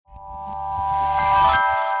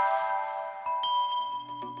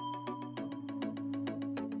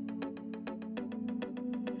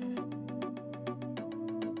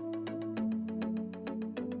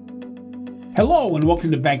Hello and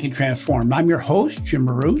welcome to Banking Transformed. I'm your host, Jim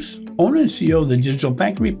Marous, owner and CEO of the Digital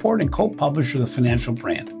Banking Report and co-publisher of the Financial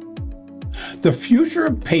Brand. The future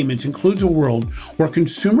of payments includes a world where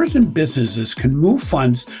consumers and businesses can move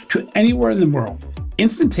funds to anywhere in the world,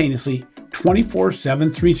 instantaneously,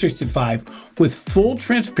 24/7, 365, with full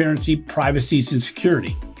transparency, privacy, and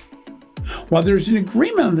security. While there's an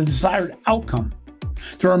agreement on the desired outcome,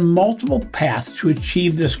 there are multiple paths to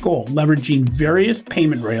achieve this goal, leveraging various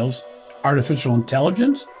payment rails, artificial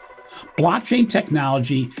intelligence, blockchain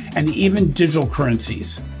technology, and even digital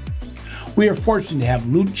currencies. We are fortunate to have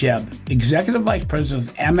Lou Chubb, Executive Vice President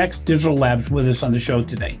of Amex Digital Labs, with us on the show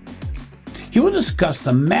today. He will discuss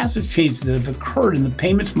the massive changes that have occurred in the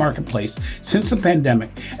payments marketplace since the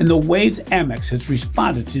pandemic and the ways Amex has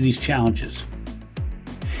responded to these challenges.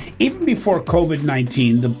 Even before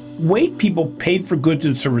COVID-19, the way people paid for goods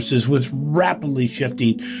and services was rapidly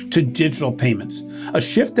shifting to digital payments, a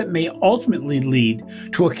shift that may ultimately lead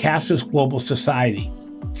to a cashless global society.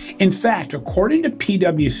 In fact, according to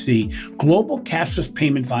PwC, global cashless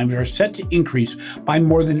payment volumes are set to increase by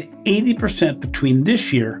more than 80% between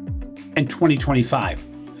this year and 2025.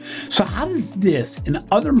 So how does this and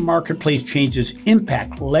other marketplace changes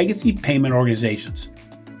impact legacy payment organizations?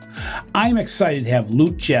 I'm excited to have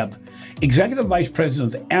Lou Chubb, Executive Vice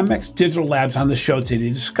President of Amex Digital Labs, on the show today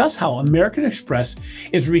to discuss how American Express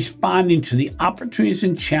is responding to the opportunities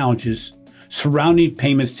and challenges surrounding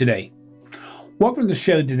payments today. Welcome to the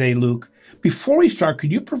show today, Luke. Before we start,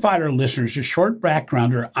 could you provide our listeners a short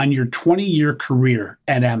backgrounder on your 20-year career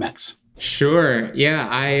at Amex? Sure. Yeah,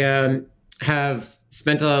 I have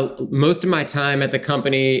spent most of my time at the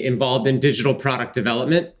company involved in digital product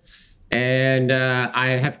development. And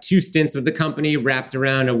I have 2 stints with the company wrapped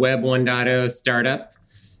around a Web 1.0 startup.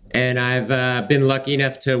 And I've been lucky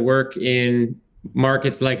enough to work in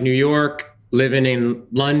markets like New York, living in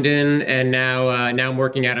London, and now I'm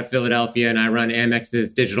working out of Philadelphia, and I run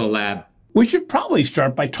Amex's digital lab. We should probably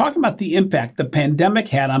start by talking about the impact the pandemic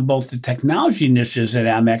had on both the technology initiatives at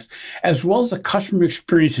Amex, as well as the customer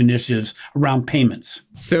experience initiatives around payments.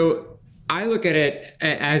 So I look at it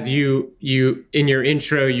as you in your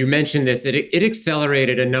intro, you mentioned this, it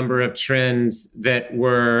accelerated a number of trends that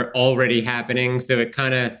were already happening. So it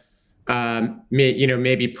kind of,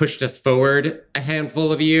 maybe pushed us forward a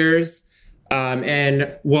handful of years.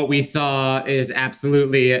 And what we saw is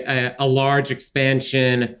absolutely a large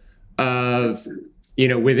expansion of,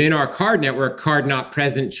 within our card network, card not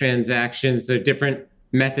present transactions. So different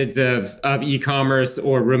methods of e-commerce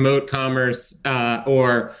or remote commerce,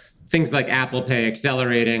 or things like Apple Pay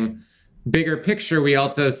accelerating. Bigger picture, we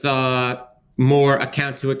also saw more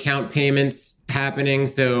account-to-account payments happening.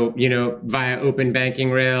 So, via open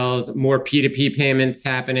banking rails, more P2P payments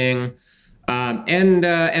happening,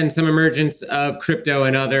 and some emergence of crypto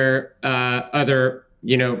and other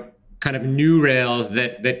kind of new rails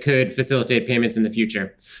that could facilitate payments in the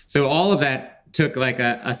future. So all of that took like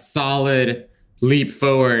a solid leap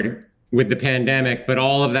forward with the pandemic, but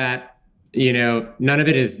all of that, none of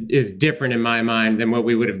it is different in my mind than what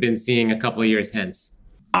we would have been seeing a couple of years hence.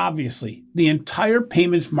 Obviously, the entire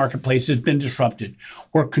payments marketplace has been disrupted,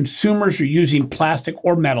 where consumers are using plastic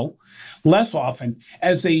or metal less often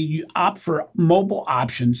as they opt for mobile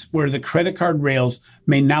options where the credit card rails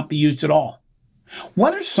may not be used at all.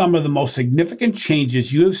 What are some of the most significant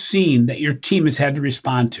changes you have seen that your team has had to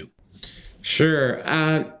respond to? Sure.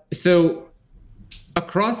 So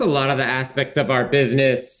across a lot of the aspects of our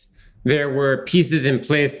business, there were pieces in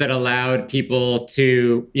place that allowed people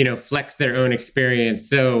to, flex their own experience.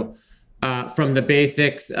 So from the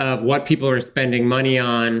basics of what people are spending money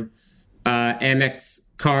on, Amex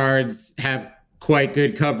cards have quite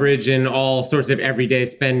good coverage in all sorts of everyday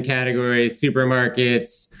spend categories,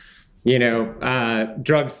 supermarkets,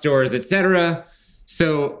 drugstores, et cetera.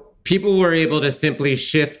 So people were able to simply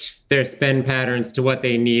shift their spend patterns to what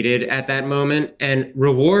they needed at that moment. And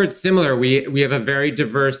rewards, similar. We have a very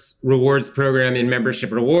diverse rewards program in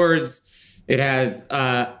Membership Rewards. It has,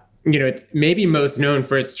 it's maybe most known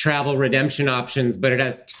for its travel redemption options, but it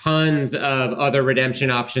has tons of other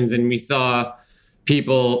redemption options. And we saw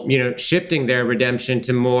people, shifting their redemption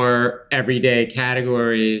to more everyday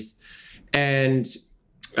categories. And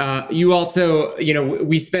you also,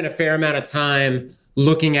 we spent a fair amount of time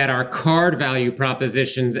looking at our card value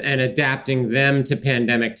propositions and adapting them to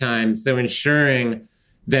pandemic times. So ensuring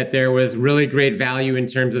that there was really great value in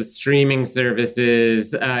terms of streaming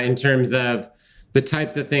services, in terms of the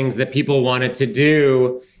types of things that people wanted to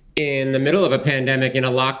do in the middle of a pandemic, in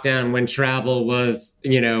a lockdown when travel was,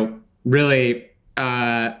 really,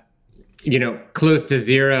 close to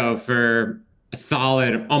zero for a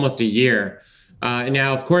solid almost a year.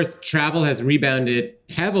 Now, of course, travel has rebounded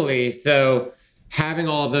heavily. So having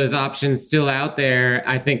all of those options still out there,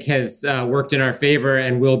 I think has worked in our favor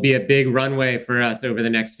and will be a big runway for us over the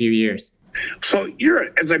next few years. So you're,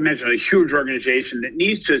 as I mentioned, a huge organization that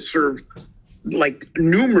needs to serve like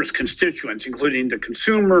numerous constituents, including the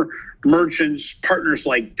consumer, merchants, partners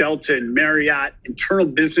like Delta and Marriott, internal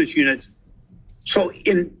business units. So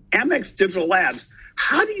in Amex Digital Labs,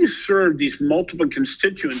 how do you serve these multiple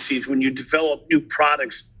constituencies when you develop new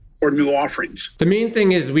products or new offerings? The main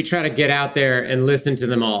thing is we try to get out there and listen to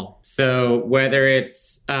them all. So whether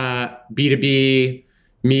it's B2B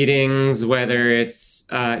meetings, whether it's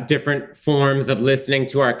different forms of listening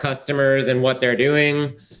to our customers and what they're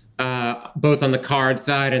doing, both on the card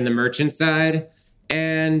side and the merchant side,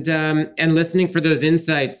 and listening for those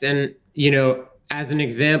insights. And, as an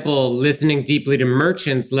example, listening deeply to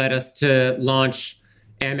merchants led us to launch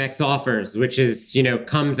Amex Offers, which is,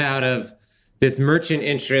 comes out of this merchant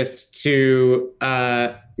interest to,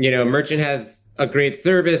 merchant has a great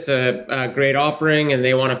service, a great offering, and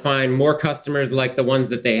they want to find more customers like the ones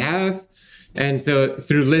that they have. And so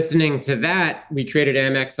through listening to that, we created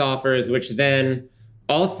Amex Offers, which then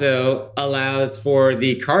also allows for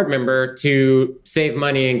the card member to save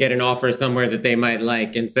money and get an offer somewhere that they might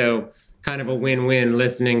like. And so kind of a win-win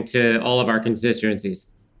listening to all of our constituencies.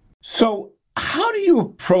 So how do you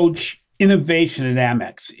approach innovation at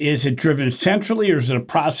Amex? Is it driven centrally, or is it a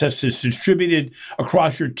process that's distributed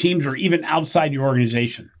across your teams or even outside your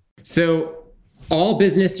organization? So all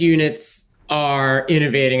business units are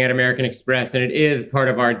innovating at American Express, and it is part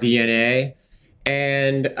of our DNA.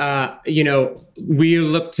 And, we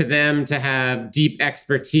look to them to have deep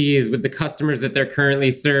expertise with the customers that they're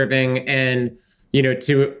currently serving and,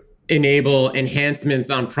 to enable enhancements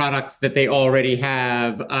on products that they already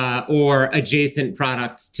have or adjacent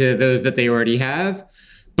products to those that they already have.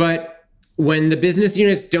 But when the business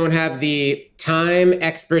units don't have the time,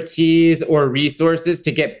 expertise, or resources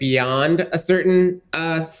to get beyond a certain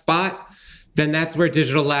spot, then that's where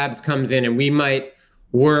Digital Labs comes in. And we might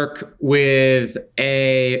work with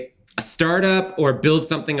a startup or build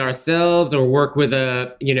something ourselves, or work with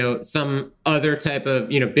some other type of,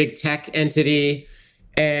 big tech entity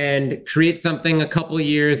and create something a couple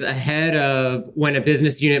years ahead of when a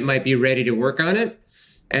business unit might be ready to work on it.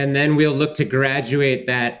 And then we'll look to graduate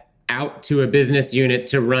that out to a business unit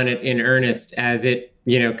to run it in earnest as it,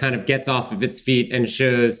 kind of gets off of its feet and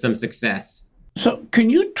shows some success. So can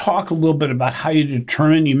you talk a little bit about how you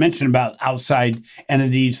determine, you mentioned about outside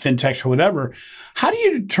entities, fintechs or whatever, how do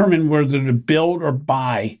you determine whether to build or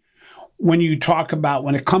buy when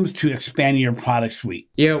it comes to expanding your product suite?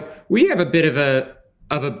 We have a bit of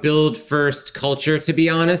a build first culture, to be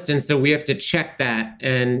honest. And so we have to check that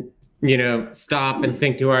and, stop and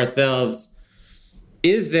think to ourselves,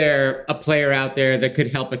 is there a player out there that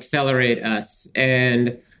could help accelerate us?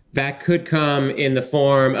 And that could come in the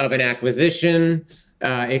form of an acquisition.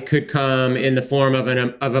 It could come in the form of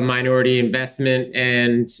a minority investment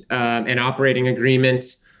and an operating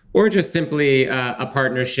agreement, or just simply a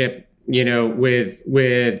partnership, with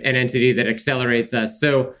an entity that accelerates us.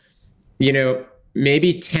 So,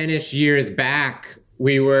 maybe 10-ish years back,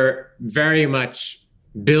 we were very much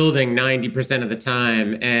building 90% of the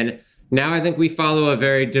time. And now I think we follow a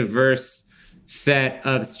very diverse set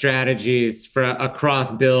of strategies for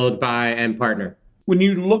across build, buy, and partner. When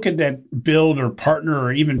you look at that build or partner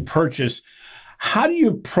or even purchase, how do you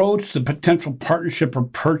approach the potential partnership or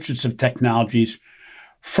purchase of technologies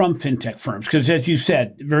from fintech firms? Because as you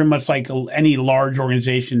said, very much like any large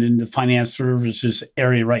organization in the finance services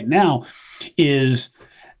area right now, is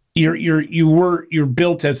you're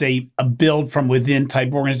built as a build from within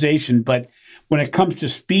type organization, but when it comes to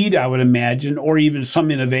speed, I would imagine, or even some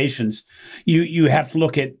innovations, you have to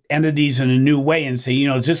look at entities in a new way and say,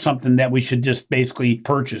 is this something that we should just basically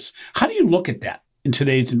purchase? How do you look at that in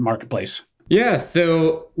today's marketplace? Yeah,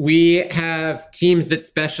 so we have teams that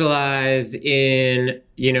specialize in,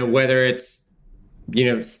 whether it's,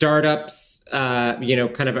 startups,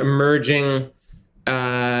 kind of emerging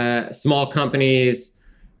small companies,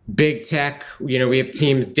 big tech. We have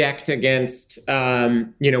teams decked against,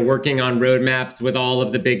 working on roadmaps with all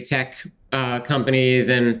of the big tech companies,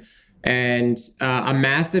 and a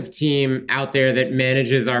massive team out there that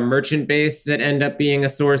manages our merchant base that end up being a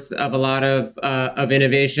source of a lot of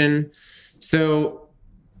innovation. So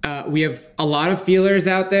we have a lot of feelers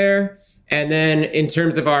out there. And then in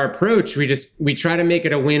terms of our approach, we try to make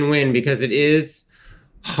it a win-win, because it is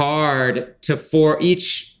hard for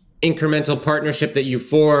each incremental partnership that you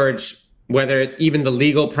forge, whether it's even the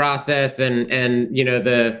legal process and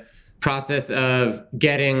the process of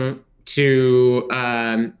getting to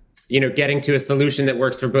getting to a solution that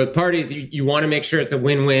works for both parties, you want to make sure it's a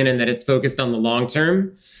win-win and that it's focused on the long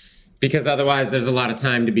term, because otherwise there's a lot of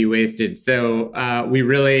time to be wasted. So we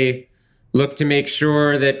really look to make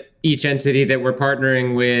sure that each entity that we're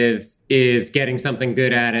partnering with is getting something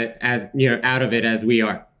good at it, as out of it, as we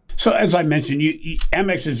are. So as I mentioned,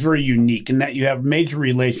 Amex is very unique in that you have major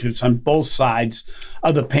relationships on both sides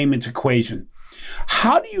of the payments equation.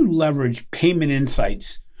 How do you leverage payment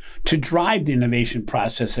insights to drive the innovation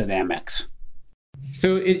process at Amex?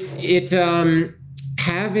 So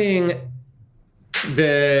having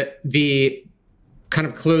the kind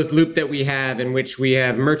of closed loop that we have, in which we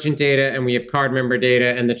have merchant data and we have card member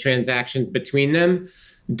data and the transactions between them,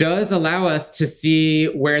 does allow us to see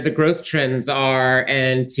where the growth trends are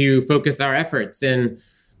and to focus our efforts. And,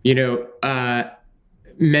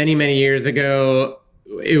 many years ago,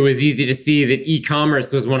 it was easy to see that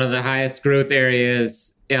e-commerce was one of the highest growth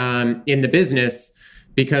areas in the business,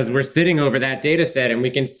 because we're sitting over that data set and we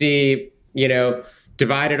can see,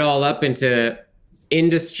 divide it all up into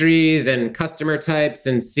industries and customer types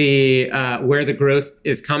and see where the growth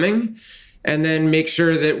is coming, and then make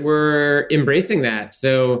sure that we're embracing that.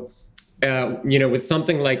 So, with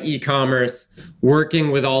something like e-commerce, working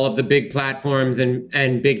with all of the big platforms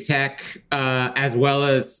and big tech, as well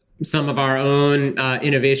as some of our own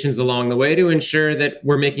innovations along the way, to ensure that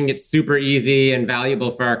we're making it super easy and valuable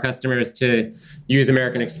for our customers to use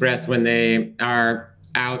American Express when they are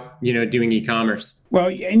out, doing e-commerce. Well,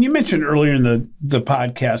 and you mentioned earlier in the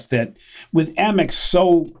podcast that with Amex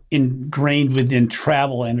so ingrained within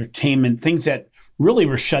travel, entertainment, things that really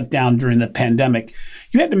were shut down during the pandemic,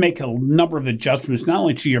 you had to make a number of adjustments, not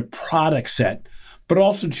only to your product set, but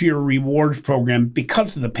also to your rewards program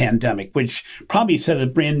because of the pandemic, which probably set a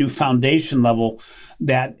brand new foundation level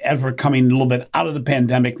that, as we're coming a little bit out of the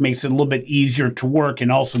pandemic, makes it a little bit easier to work and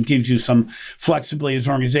also gives you some flexibility as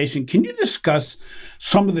an organization. Can you discuss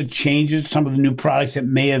some of the changes, some of the new products that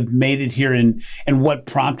may have made it here, and what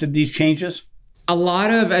prompted these changes? A lot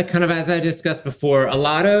of, kind of as I discussed before, a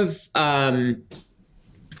lot of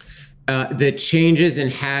the changes in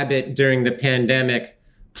habit during the pandemic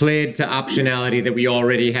played to optionality that we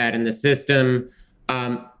already had in the system.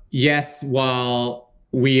 Yes, while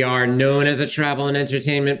we are known as a travel and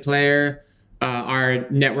entertainment player, our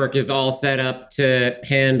network is all set up to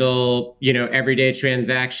handle, everyday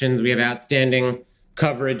transactions. We have outstanding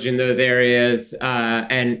coverage in those areas,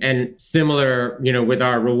 and similar, with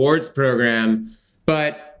our rewards program.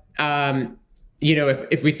 But,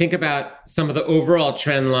 if we think about some of the overall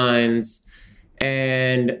trend lines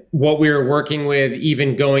and what we were working with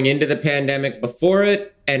even going into the pandemic before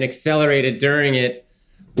it and accelerated during it,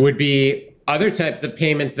 would be other types of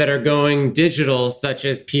payments that are going digital, such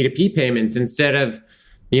as P2P payments. Instead of,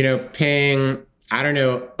 paying,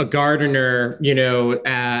 a gardener,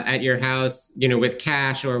 at your house, with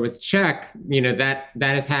cash or with check,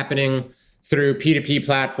 that is happening through P2P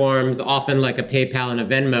platforms, often like a PayPal and a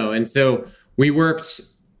Venmo. And so we worked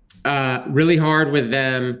really hard with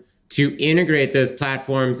them to integrate those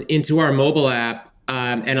platforms into our mobile app,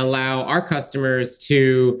 and allow our customers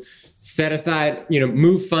to set aside,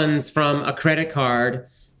 move funds from a credit card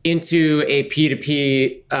into a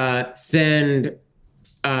P2P send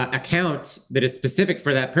account that is specific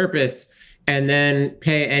for that purpose, and then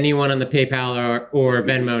pay anyone on the PayPal or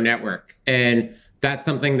Venmo network. And that's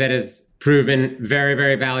something that has proven very,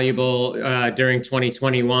 very valuable during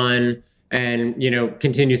 2021 and,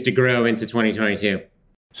 continues to grow into 2022.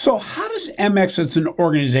 So how does Amex as an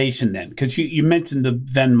organization then, because you mentioned the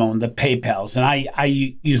Venmo and the PayPals, and I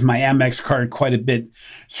use my Amex card quite a bit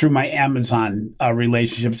through my Amazon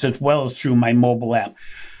relationships as well as through my mobile app.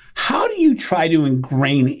 How do you try to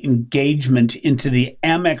ingrain engagement into the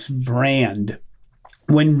Amex brand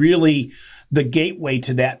when really the gateway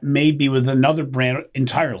to that may be with another brand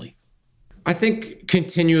entirely? I think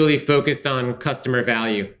continually focused on customer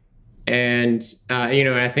value. And,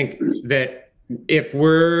 I think that if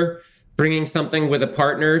we're bringing something with a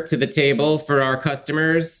partner to the table for our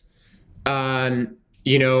customers,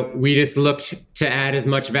 we just look to add as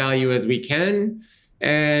much value as we can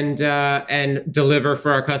and deliver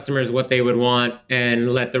for our customers what they would want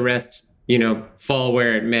and let the rest, fall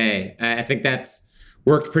where it may. I think that's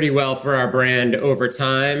worked pretty well for our brand over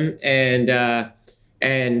time. And the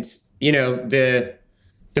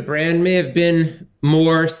brand may have been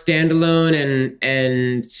more standalone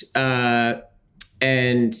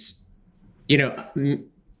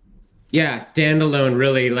standalone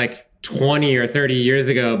really like 20 or 30 years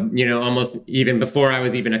ago, almost even before I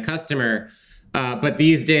was even a customer. But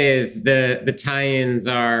these days, the tie-ins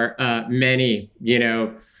are many,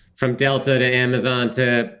 from Delta to Amazon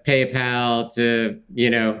to PayPal to,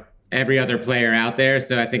 every other player out there.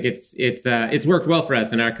 So I think it's worked well for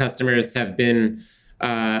us, and our customers have been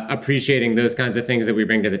appreciating those kinds of things that we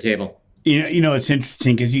bring to the table. It's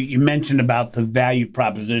interesting because you mentioned about the value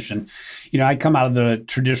proposition. I come out of the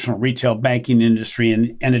traditional retail banking industry,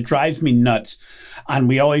 and it drives me nuts. And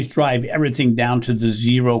we always drive everything down to the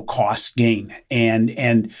zero cost gain,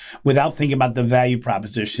 and without thinking about the value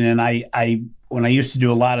proposition. And I when I used to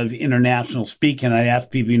do a lot of international speaking, I asked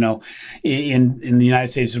people, in the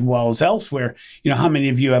United States as well as elsewhere, how many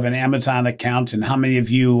of you have an Amazon account, and how many of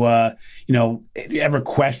you, ever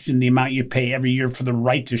question the amount you pay every year for the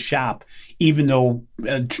right to shop, even though,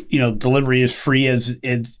 delivery is free as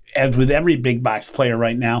with every big box player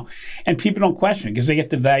right now, and people don't question it because they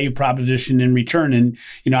get the value proposition in return. And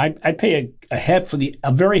I pay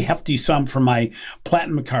a very hefty sum for my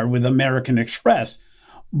platinum card with American Express,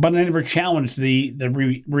 but I never challenged the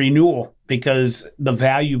renewal because the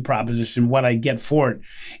value proposition, what I get for it,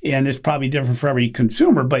 and it's probably different for every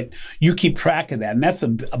consumer, but you keep track of that. And that's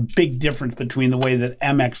a big difference between the way that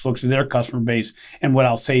Amex looks at their customer base and what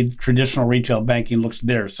I'll say traditional retail banking looks at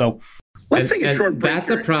theirs. So let's take a short break. That's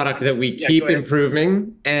a product that we keep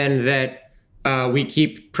improving, and that we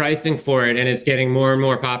keep pricing for it, and it's getting more and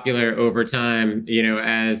more popular over time,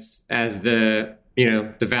 as the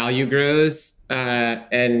value grows.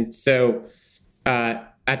 And so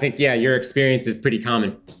I think, your experience is pretty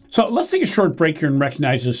common. So let's take a short break here and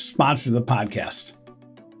recognize the sponsor of the podcast.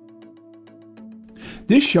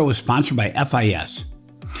 This show is sponsored by FIS.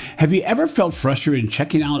 Have you ever felt frustrated in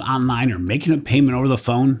checking out online or making a payment over the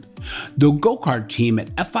phone? The Go-Kart team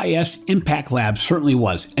at FIS Impact Lab certainly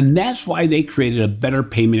was, and that's why they created a better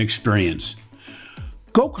payment experience.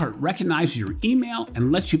 Go-Kart recognizes your email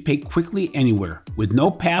and lets you pay quickly anywhere with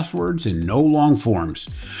no passwords and no long forms.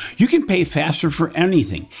 You can pay faster for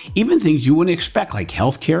anything, even things you wouldn't expect like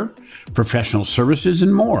healthcare, professional services,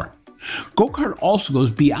 and more. Go-Kart also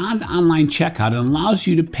goes beyond online checkout and allows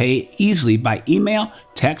you to pay easily by email,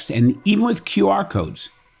 text, and even with QR codes.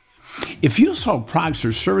 If you sell products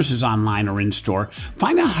or services online or in store,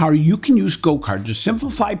 find out how you can use Go-Kart to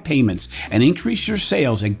simplify payments and increase your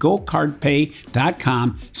sales at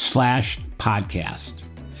gokartpay.com/podcast.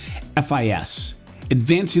 FIS,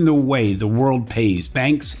 advancing the way the world pays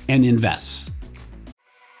banks and invests.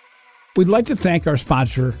 We'd like to thank our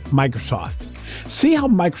sponsor, Microsoft. See how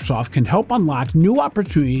Microsoft can help unlock new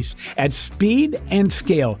opportunities at speed and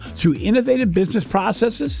scale through innovative business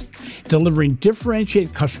processes, delivering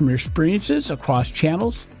differentiated customer experiences across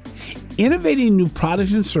channels, innovating new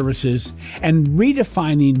products and services, and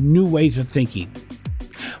redefining new ways of thinking.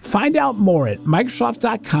 Find out more at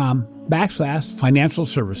Microsoft.com/financial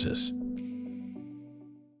services.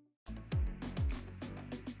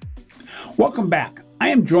 Welcome back. I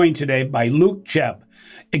am joined today by Luke Chebb,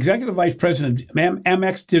 Executive Vice President of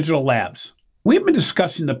Amex Digital Labs. We've been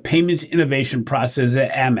discussing the payments innovation process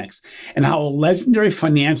at Amex and how a legendary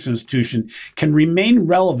financial institution can remain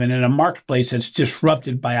relevant in a marketplace that's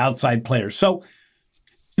disrupted by outside players. So,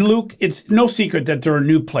 Luke, it's no secret that there are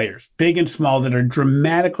new players, big and small, that are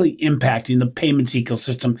dramatically impacting the payments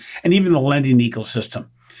ecosystem and even the lending ecosystem.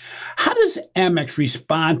 How does Amex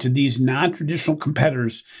respond to these non-traditional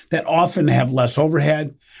competitors that often have less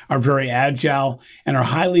overhead, are very agile, and are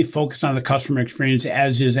highly focused on the customer experience,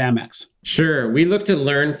 as is Amex? Sure. We look to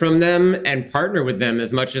learn from them and partner with them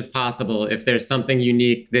as much as possible if there's something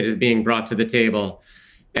unique that is being brought to the table.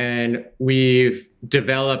 And we've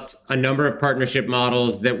developed a number of partnership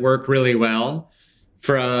models that work really well,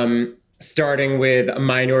 from starting with a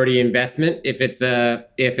minority investment. If it's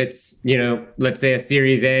let's say a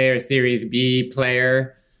Series A or Series B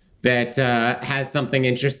player that has something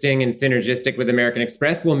interesting and synergistic with American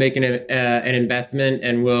Express, we'll make an investment,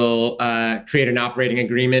 and we'll create an operating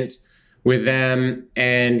agreement with them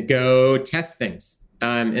and go test things.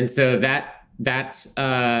 And so that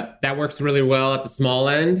works really well at the small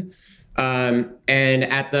end. And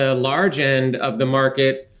at the large end of the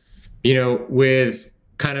market, with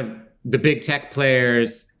kind of the big tech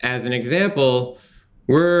players as an example,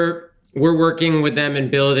 we're working with them and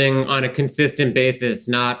building on a consistent basis,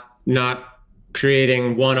 not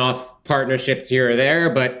creating one-off partnerships here or there,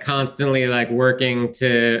 but constantly working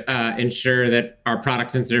to ensure that our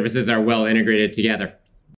products and services are well integrated together.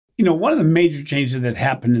 One of the major changes that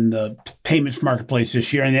happened in the payments marketplace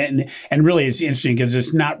this year, and really it's interesting because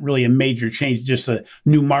it's not really a major change, just a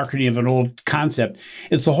new marketing of an old concept.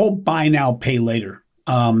 It's the whole buy now, pay later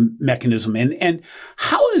mechanism. And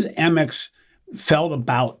how has Amex felt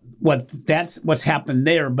about what's happened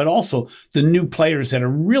there, but also the new players that are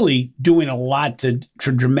really doing a lot to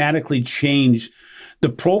dramatically change the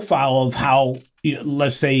profile of how,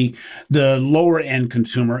 let's say, the lower end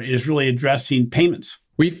consumer is really addressing payments?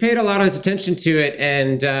 We've paid a lot of attention to it,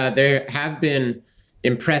 and there have been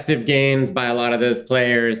impressive gains by a lot of those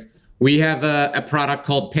players. We have a product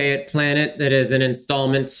called Pay It Planet that is an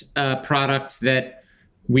installment product that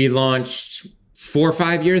we launched 4 or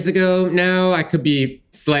 5 years ago now. I could be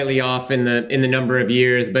slightly off in the number of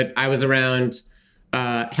years, but I was around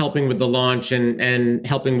helping with the launch and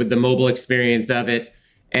helping with the mobile experience of it.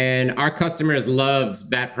 And our customers love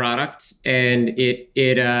that product, and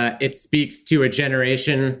it speaks to a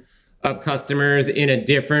generation of customers in a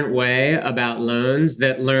different way about loans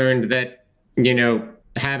that learned that,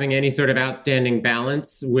 having any sort of outstanding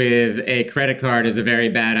balance with a credit card is a very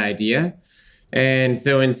bad idea. And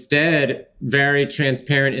so instead, very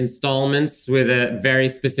transparent installments with a very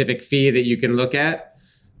specific fee that you can look at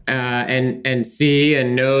and see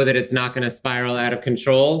and know that it's not going to spiral out of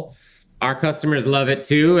control. Our customers love it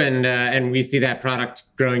too, and we see that product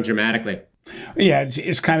growing dramatically. Yeah,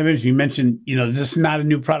 it's kind of interesting. You mentioned, this is not a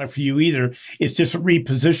new product for you either. It's just a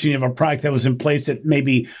repositioning of a product that was in place that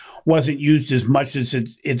maybe wasn't used as much as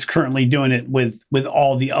it's currently doing it with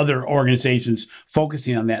all the other organizations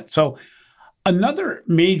focusing on that. So another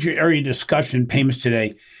major area of discussion in payments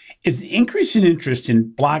today is the increasing interest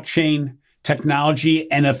in blockchain technology,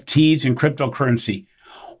 NFTs, and cryptocurrency.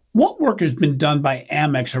 What work has been done by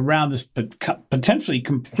Amex around this potentially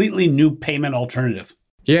completely new payment alternative?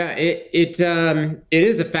 Yeah, it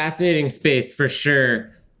is a fascinating space for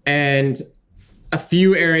sure. And a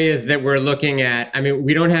few areas that we're looking at. I mean,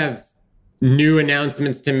 we don't have new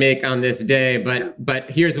announcements to make on this day,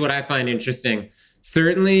 but here's what I find interesting.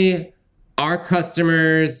 Certainly, our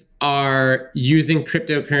customers are using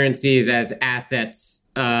cryptocurrencies as assets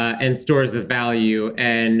and stores of value,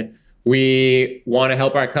 and we want to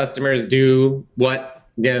help our customers do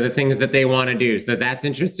the things that they want to do. So that's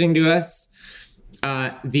interesting to us.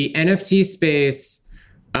 The NFT space,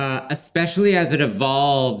 especially as it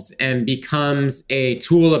evolves and becomes a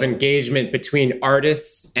tool of engagement between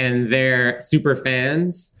artists and their super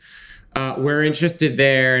fans, we're interested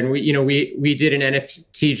there. And we did an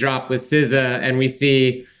NFT drop with SZA, and we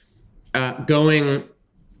see going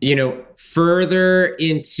further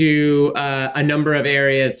into a number of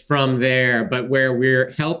areas from there, but where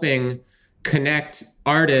we're helping connect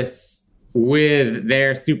artists with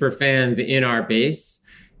their super fans in our base,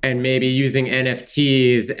 and maybe using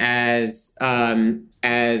NFTs as kind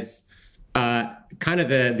of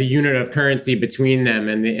the unit of currency between them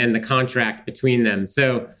and the contract between them.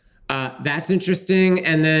 So that's interesting.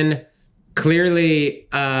 And then clearly,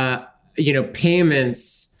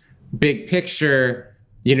 payments, big picture.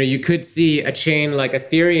 You could see a chain like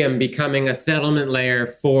Ethereum becoming a settlement layer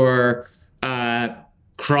for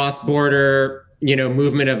cross-border,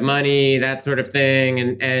 movement of money, that sort of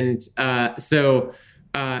thing. So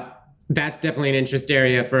that's definitely an interest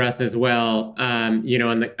area for us as well, on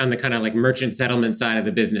the kind of like merchant settlement side of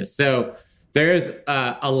the business. So there's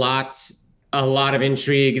a lot of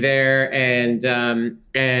intrigue there,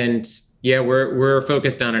 and yeah, we're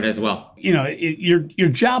focused on it as well. Your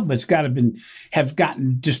job has gotten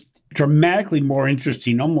just dramatically more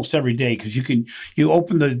interesting almost every day, because you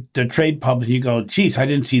open the trade pub and you go, geez, I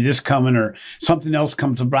didn't see this coming, or something else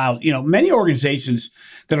comes about. Many organizations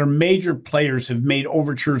that are major players have made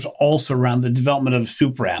overtures also around the development of a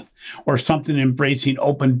super app or something embracing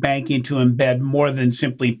open banking to embed more than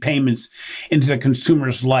simply payments into the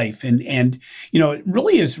consumer's life. And it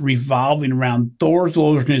really is revolving around those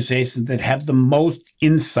organizations that have the most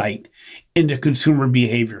insight into consumer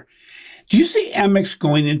behavior. Do you see Amex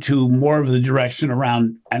going into more of the direction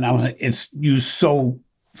around, and it's used so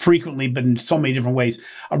frequently, but in so many different ways,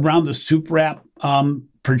 around the super app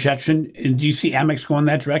projection? And do you see Amex going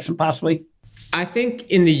that direction possibly? I think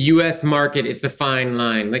in the U.S. market, it's a fine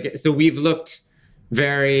line. So we've looked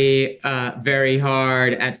very, very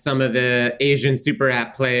hard at some of the Asian super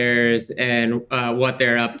app players and what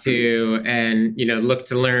they're up to, and look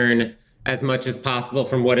to learn as much as possible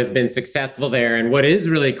from what has been successful there. And what is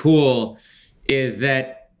really cool is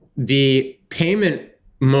that the payment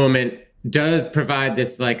moment does provide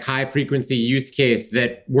this like high frequency use case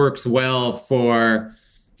that works well for,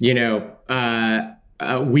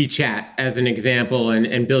 WeChat as an example,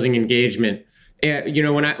 and building engagement.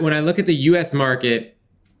 When I look at the US market,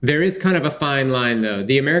 there is kind of a fine line though.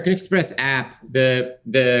 The American Express app,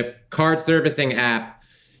 the card servicing app,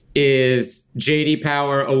 is J.D.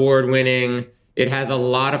 Power award winning. It has a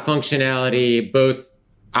lot of functionality, both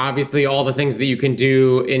obviously all the things that you can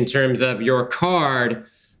do in terms of your card,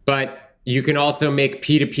 but You can also make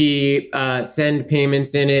P2P send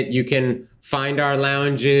payments in it. You can find our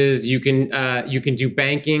lounges. You can do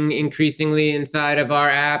banking increasingly inside of our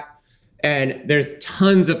app, and there's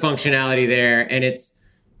tons of functionality there. And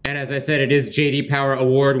as I said, it is JD Power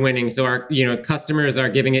award winning. So our customers are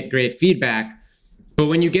giving it great feedback. But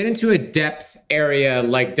when you get into a depth area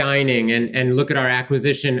like dining and look at our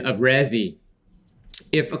acquisition of Resy,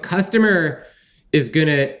 if a customer is going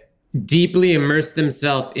to deeply immerse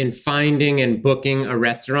themselves in finding and booking a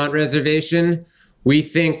restaurant reservation, we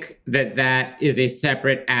think that is a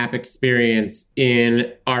separate app experience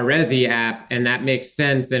in our Resy app, and that makes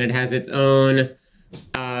sense, and it has its own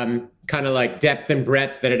kind of like depth and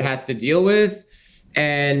breadth that it has to deal with.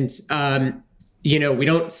 And we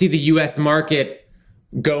don't see the US market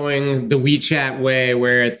going the WeChat way,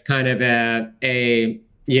 where it's kind of an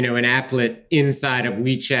applet inside of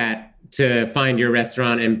WeChat to find your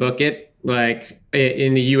restaurant and book it. Like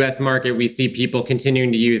in the US market, we see people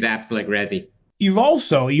continuing to use apps like Resy.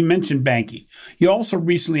 You mentioned banking. You also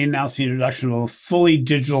recently announced the introduction of a fully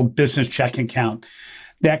digital business checking account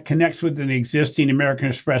that connects with an existing American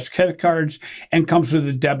Express credit cards and comes with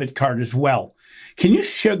a debit card as well. Can you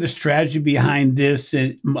share the strategy behind this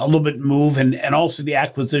a little bit move and also the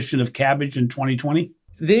acquisition of Kabbage in 2020?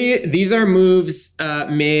 These are moves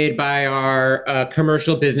made by our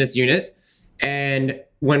commercial business unit. And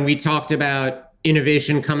when we talked about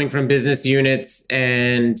innovation coming from business units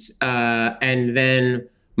and then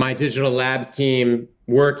my digital labs team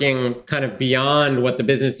working kind of beyond what the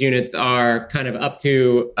business units are kind of up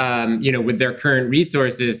to, with their current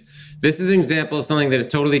resources, this is an example of something that is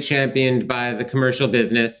totally championed by the commercial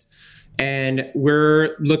business. And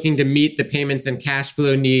we're looking to meet the payments and cash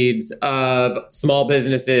flow needs of small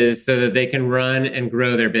businesses so that they can run and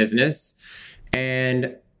grow their business.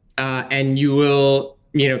 And you will,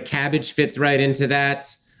 Kabbage fits right into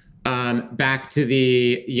that. Back to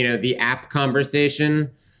the app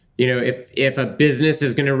conversation. If a business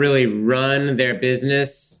is going to really run their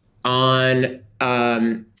business on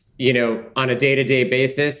a day-to-day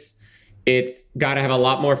basis, it's got to have a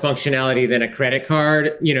lot more functionality than a credit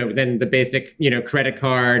card, than the basic, credit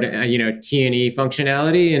card, T&E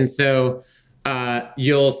functionality. And so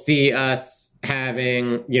you'll see us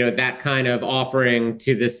having, that kind of offering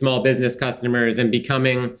to the small business customers and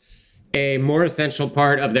becoming a more essential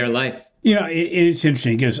part of their life. It's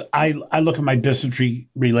interesting because I look at my business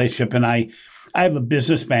relationship, and I have a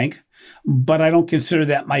business bank, but I don't consider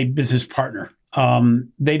that my business partner.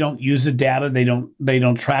 They don't use the data. They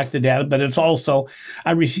don't track the data, but it's also,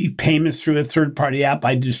 I receive payments through a third-party app.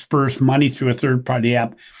 I disperse money through a third-party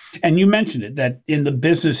app. And you mentioned it, that in the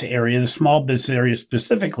business area, the small business area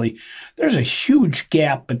specifically, there's a huge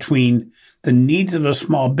gap between the needs of a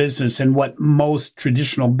small business and what most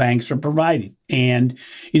traditional banks are providing. And,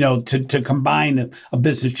 to combine a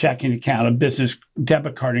business checking account, a business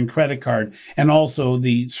debit card and credit card, and also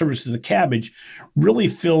the services of Kabbage really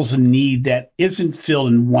fills a need that isn't filled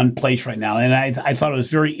in one place right now. And I thought it was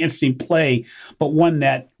a very interesting play, but one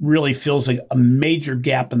that really fills a major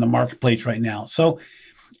gap in the marketplace right now. So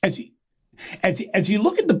as you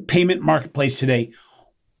look at the payment marketplace today,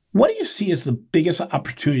 what do you see as the biggest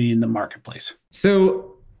opportunity in the marketplace?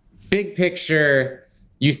 So big picture,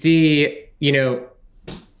 you see,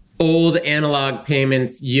 old analog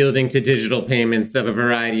payments yielding to digital payments of a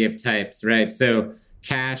variety of types, right? So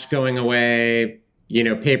cash going away,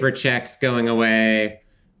 paper checks going away,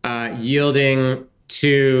 yielding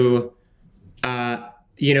to,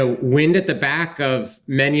 wind at the back of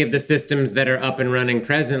many of the systems that are up and running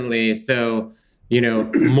presently. So,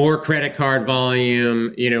 more credit card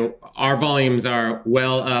volume, our volumes are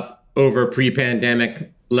well up over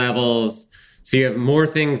pre-pandemic levels. So you have more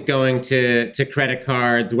things going to credit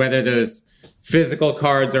cards, whether those physical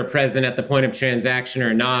cards are present at the point of transaction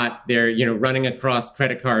or not. They're, running across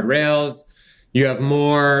credit card rails. You have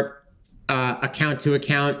more account to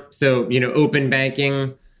account. So, open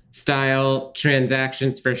banking style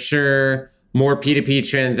transactions for sure, more P2P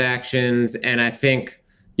transactions. And I think,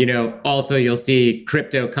 also you'll see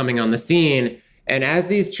crypto coming on the scene. And as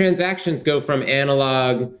these transactions go from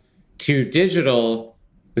analog to digital,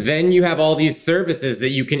 then you have all these services that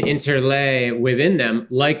you can interlay within them,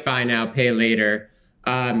 like buy now, pay later.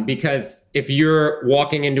 Because if you're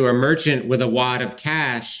walking into a merchant with a wad of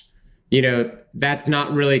cash, that's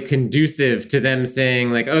not really conducive to them saying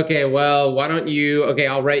like, okay, well,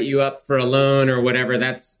 I'll write you up for a loan or whatever.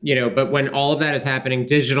 That's, but when all of that is happening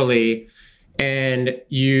digitally, and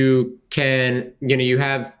you can, you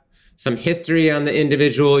have some history on the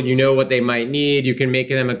individual, what they might need, you can make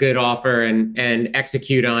them a good offer and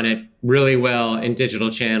execute on it really well in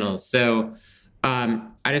digital channels. So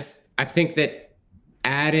I I think that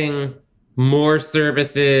adding more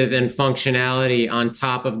services and functionality on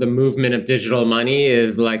top of the movement of digital money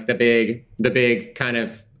is like the big kind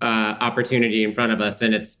of opportunity in front of us.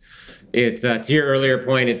 And it's to your earlier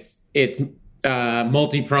point, it's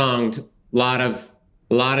multi-pronged, lot of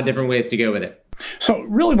different ways to go with it. So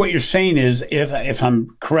really what you're saying is, if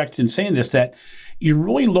I'm correct in saying this, that you're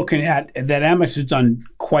really looking at that Amex has done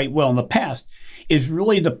quite well in the past is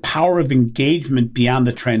really the power of engagement beyond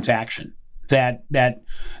the transaction. That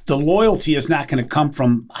the loyalty is not going to come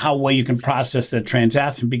from how well you can process the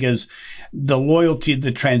transaction, because the loyalty,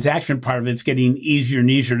 the transaction part of it's getting easier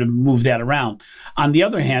and easier to move that around. On the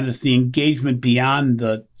other hand, it's the engagement beyond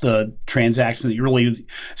the transaction that you're really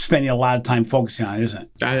spending a lot of time focusing on, isn't it?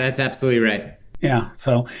 That's absolutely right. Yeah.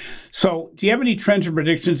 So do you have any trends or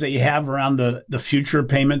predictions that you have around the future of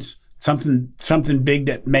payments? Something big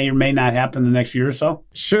that may or may not happen in the next year or so?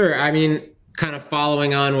 Sure. I mean, kind of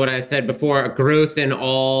following on what I said before, growth in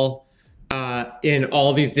all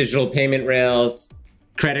these digital payment rails,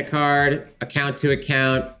 credit card, account to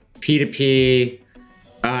account, P2P,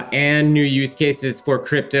 and new use cases for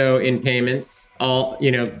crypto in payments. All,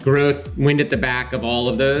 growth, wind at the back of all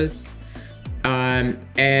of those.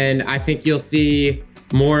 And I think you'll see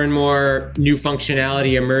more and more new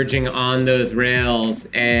functionality emerging on those rails,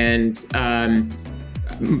 and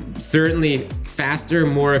certainly faster,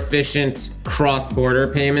 more efficient cross-border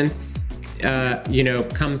payments,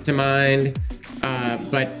 comes to mind.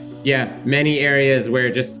 But yeah, many areas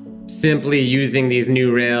where just simply using these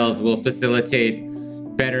new rails will facilitate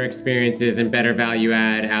better experiences and better value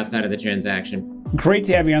add outside of the transaction. Great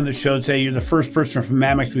to have you on the show today. You're the first person from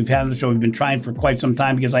Amex we've had on the show. We've been trying for quite some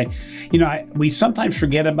time because we sometimes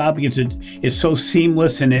forget about it because it's so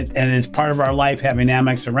seamless and it's part of our life having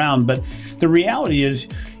Amex around. But the reality is,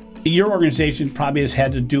 your organization probably has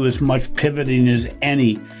had to do as much pivoting as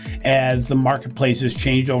any as the marketplace has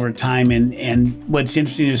changed over time. And what's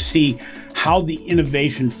interesting is to see how the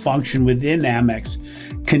innovation function within Amex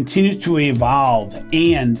continues to evolve,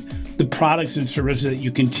 and the products and services that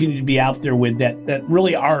you continue to be out there with that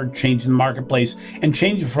really are changing the marketplace and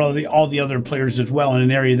changing for all the other players as well, in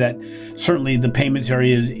an area that certainly the payments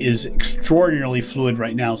area is extraordinarily fluid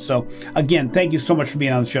right now. So again, thank you so much for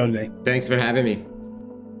being on the show today. Thanks for having me.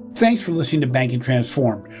 Thanks for listening to Banking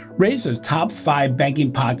Transformed, rated as a top 5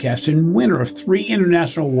 banking podcast and winner of 3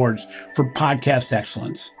 international awards for podcast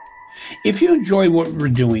excellence. If you enjoy what we're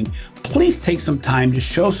doing, please take some time to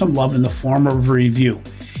show some love in the form of a review.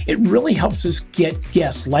 It really helps us get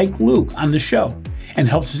guests like Luke on the show and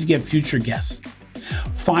helps us get future guests.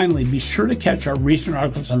 Finally, be sure to catch our recent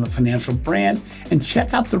articles on the financial brand and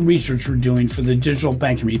check out the research we're doing for the Digital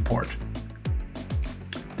Banking Report.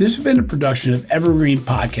 This has been a production of Evergreen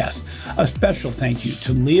Podcast. A special thank you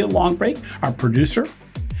to Leah Longbreak, our producer,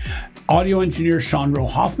 audio engineer Sean Rowe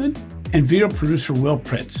Hoffman, and video producer Will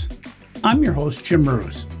Pritz. I'm your host, Jim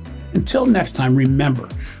Marous. Until next time, remember,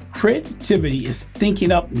 creativity is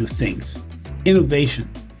thinking up new things. Innovation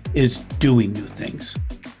is doing new things.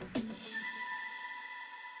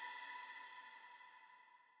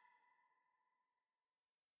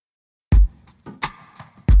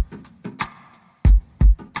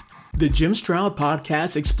 The Jim Stroud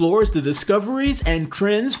Podcast explores the discoveries and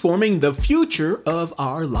trends forming the future of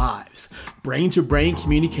our lives. Brain-to-brain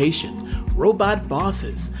communication, robot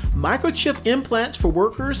bosses, microchip implants for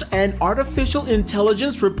workers, and artificial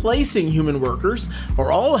intelligence replacing human workers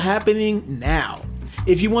are all happening now.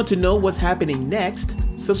 If you want to know what's happening next,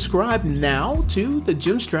 subscribe now to the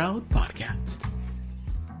Jim Stroud Podcast.